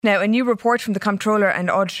Now, a new report from the Comptroller and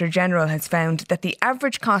Auditor General has found that the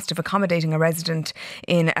average cost of accommodating a resident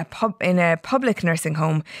in a public nursing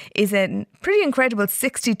home is a pretty incredible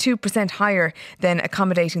 62% higher than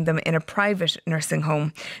accommodating them in a private nursing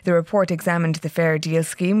home. The report examined the Fair Deal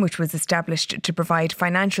scheme, which was established to provide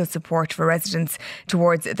financial support for residents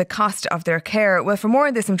towards the cost of their care. Well, for more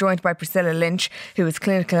on this, I'm joined by Priscilla Lynch, who is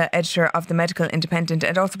clinical editor of the Medical Independent,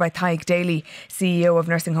 and also by Tadhg, Daly, CEO of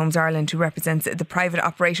Nursing Homes Ireland, who represents the private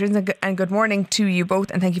operations. And good morning to you both,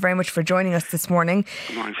 and thank you very much for joining us this morning.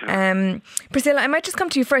 Good morning, Sarah. Priscilla, I might just come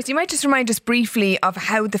to you first. You might just remind us briefly of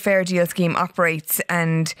how the Fair Deal scheme operates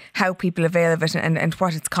and how people avail of it and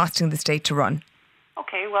what it's costing the state to run.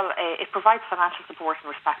 Okay, well, it provides financial support in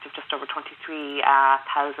respect of just over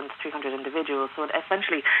 23,300 individuals. So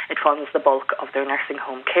essentially, it funds the bulk of their nursing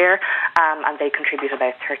home care, and they contribute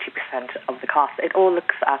about 30% of the cost. It all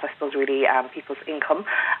looks at, I suppose, really people's income,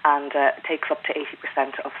 and takes up to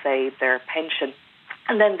 80% of, say, their pension.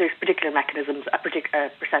 And then there's particular mechanisms, a particular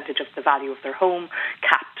percentage of the value of their home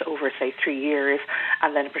capped over, say, 3 years,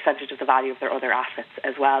 and then a percentage of the value of their other assets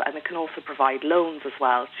as well. And it can also provide loans as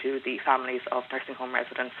well to the families of nursing home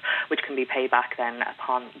residents, which can be paid back then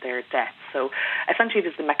upon their death. So essentially it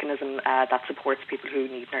is the mechanism that supports people who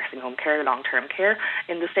need nursing home care, long-term care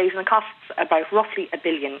in the state, and it costs about roughly $1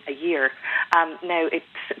 billion a year. Now it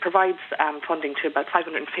provides funding to about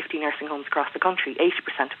 550 nursing homes across the country.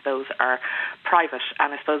 80% of those are private.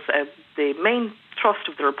 And I suppose the main thrust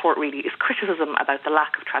of the report really is criticism about the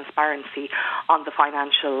lack of transparency on the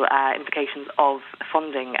financial implications of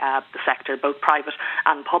funding the sector, both private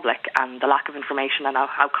and public, and the lack of information on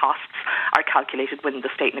how costs are calculated when the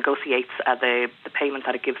state negotiates the payment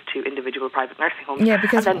that it gives to individual private nursing homes. Yeah,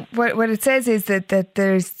 because what it says is that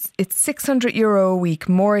it's €600 a week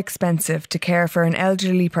more expensive to care for an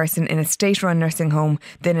elderly person in a state-run nursing home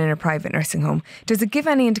than in a private nursing home. Does it give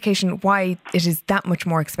any indication why it is that much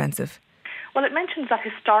more expensive? Well, it mentions that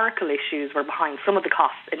historical issues were behind some of the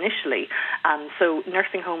costs initially. So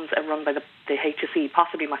nursing homes are run by the HSE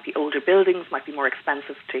possibly might be older buildings, might be more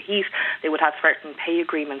expensive to heat. They would have certain pay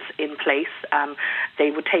agreements in place.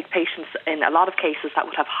 They would take patients, in a lot of cases, that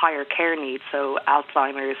would have higher care needs, so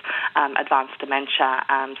Alzheimer's, advanced dementia.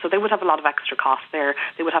 So they would have a lot of extra costs there.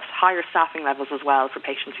 They would have higher staffing levels as well for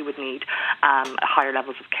patients who would need higher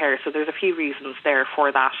levels of care. So there's a few reasons there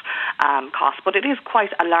for that cost. But it is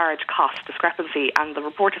quite a large cost discrepancy, and the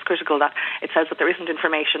report is critical that it says that there isn't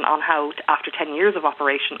information on how, after 10 years of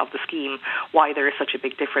operation of the scheme, why there is such a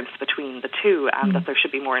big difference between the two, and that there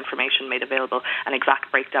should be more information made available, an exact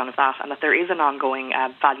breakdown of that, and that there is an ongoing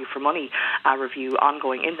value for money review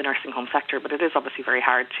ongoing in the nursing home sector. But it is obviously very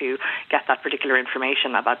hard to get that particular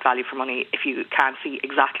information about value for money if you can't see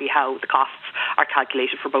exactly how the costs are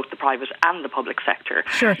calculated for both the private and the public sector.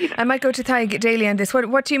 Sure. I might go to Tadhg, Daly on this.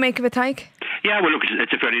 What do you make of it, Tadhg? Yeah, well, look,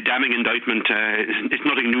 it's a fairly damning indictment. It's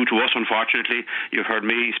nothing new to us, unfortunately. You've heard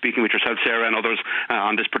me speaking with yourself, Sarah, and others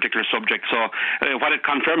on this particular subject. So what it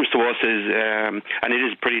confirms to us is, and it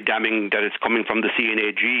is pretty damning that it's coming from the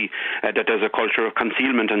CNAG, that there's a culture of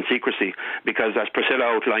concealment and secrecy. Because as Priscilla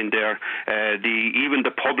outlined there, even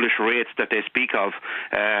the published rates that they speak of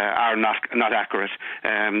are not accurate.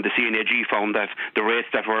 The CNAG found that the rates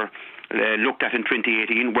that were looked at in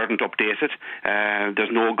 2018 weren't updated.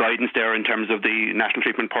 There's no guidance there in terms of the National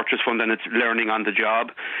Treatment Purchase Fund, and it's learning on the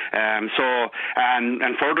job. And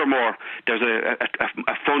furthermore, there's a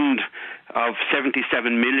fund of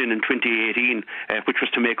 77 million in 2018, which was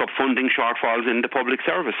to make up funding shortfalls in the public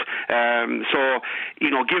service.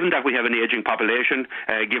 Given that we have an ageing population,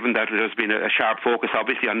 given that there's been a sharp focus,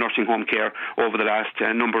 obviously, on nursing home care over the last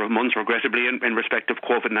number of months, regrettably, in respect of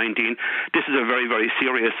COVID-19, this is a very, very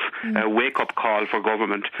serious wake-up call for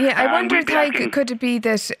government. Yeah, I wonder, could it be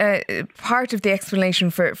that part of the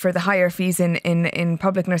explanation for the higher fees in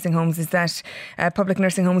public nursing homes is that public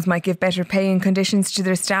nursing homes might give better paying conditions to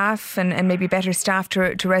their staff and maybe better staff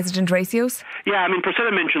to resident ratios? Yeah, I mean,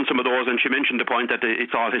 Priscilla mentioned some of those, and she mentioned the point that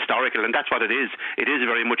it's all historical, and that's what it is. It is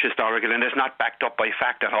very much historical, and it's not backed up by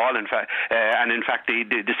fact at all. In fact,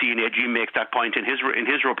 the CNAG makes that point in his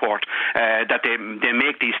report that they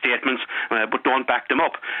make these statements but don't back them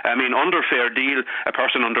up. I mean, under Fair Deal, a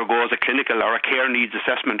person undergoes a clinical or a care needs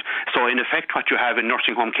assessment. So in effect, what you have in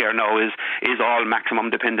nursing home care now is all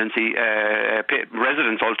maximum dependency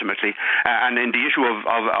residents ultimately. And in the issue of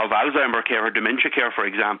Alzheimer care or dementia care, for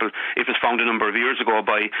example, it was found a number of years ago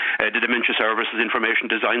by the Dementia Services Information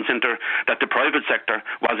Design Centre that the private sector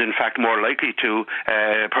was in fact more likely to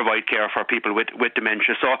provide care for people with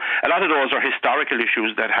dementia. So a lot of those are historical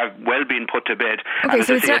issues that have well been put to bed. Okay,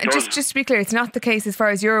 so it's not, just to be clear, it's not the case as far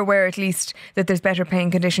as you're aware aware at least that there's better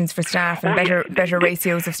paying conditions for staff and better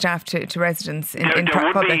ratios of staff to residents in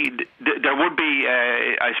public. There would be,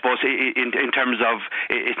 I suppose, in terms of,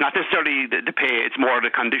 it's not necessarily the pay, it's more the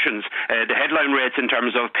conditions. The headline rates in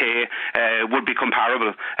terms of pay would be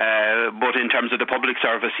comparable, but in terms of the public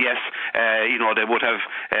service, yes, they would have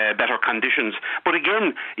better conditions. But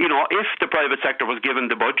again, if the private sector was given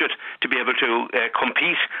the budget to be able to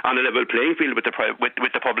compete on a level playing field with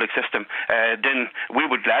the public system, then we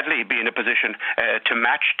would gladly be in a position to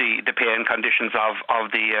match the pay and conditions of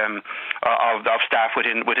staff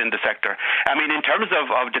within the sector. I mean, in terms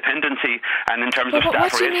of dependency and in terms of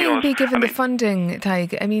staff ratios. What do you mean be given the funding,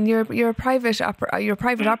 Tadhg? I mean, you're private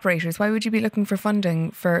operators. Why would you be looking for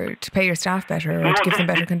funding to pay your staff better or to give them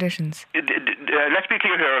better conditions? Let's be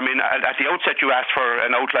clear here. I mean, at the outset, you asked for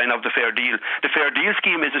an outline of the Fair Deal. The Fair Deal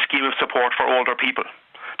scheme is a scheme of support for older people.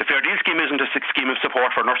 The Fair Deal scheme isn't a scheme of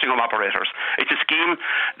support for nursing home operators. It's a scheme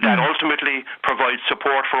that ultimately provides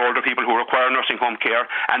support for older people who require nursing home care,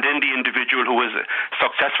 and then the individual who is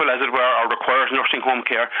successful, as it were, or requires nursing home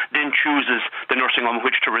care, then chooses the nursing home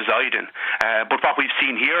which to reside in. But what we've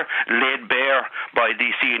seen here, laid bare by the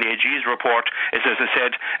CNAG's report, is, as I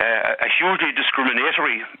said, a hugely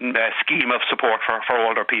discriminatory scheme of support for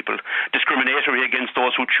older people, discriminatory against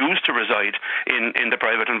those who choose to reside in the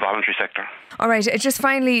private and voluntary sector. All right, just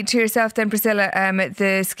finally to yourself then, Priscilla,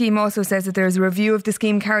 the scheme also says that there's a review of the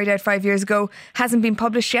scheme carried out 5 years ago, hasn't been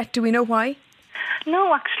published yet. Do we know why?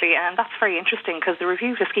 No, actually, and that's very interesting because the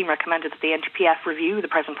review of the scheme recommended that the NTPF review the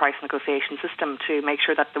present price negotiation system to make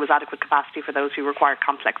sure that there was adequate capacity for those who require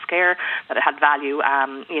complex care, that it had value,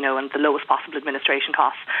 and the lowest possible administration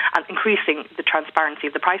costs, and increasing the transparency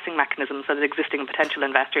of the pricing mechanism so that existing and potential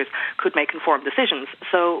investors could make informed decisions.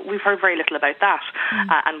 So we've heard very little about that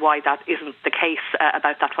and why that isn't the case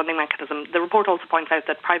about that funding mechanism. The report also points out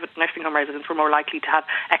that private nursing home residents were more likely to have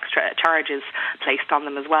extra charges placed on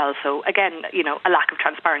them as well. So again, a lack of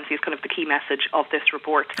transparency is kind of the key message of this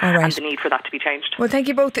report and the need for that to be changed. Well, thank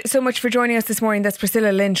you both so much for joining us this morning. That's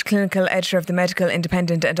Priscilla Lynch, Clinical Editor of the Medical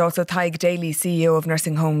Independent, and also Tadhg Daly, CEO of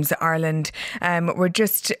Nursing Homes Ireland. We'll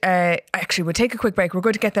take a quick break. We're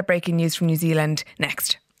going to get that breaking news from New Zealand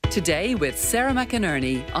next. Today with Sarah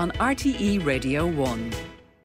McInerney on RTE Radio 1.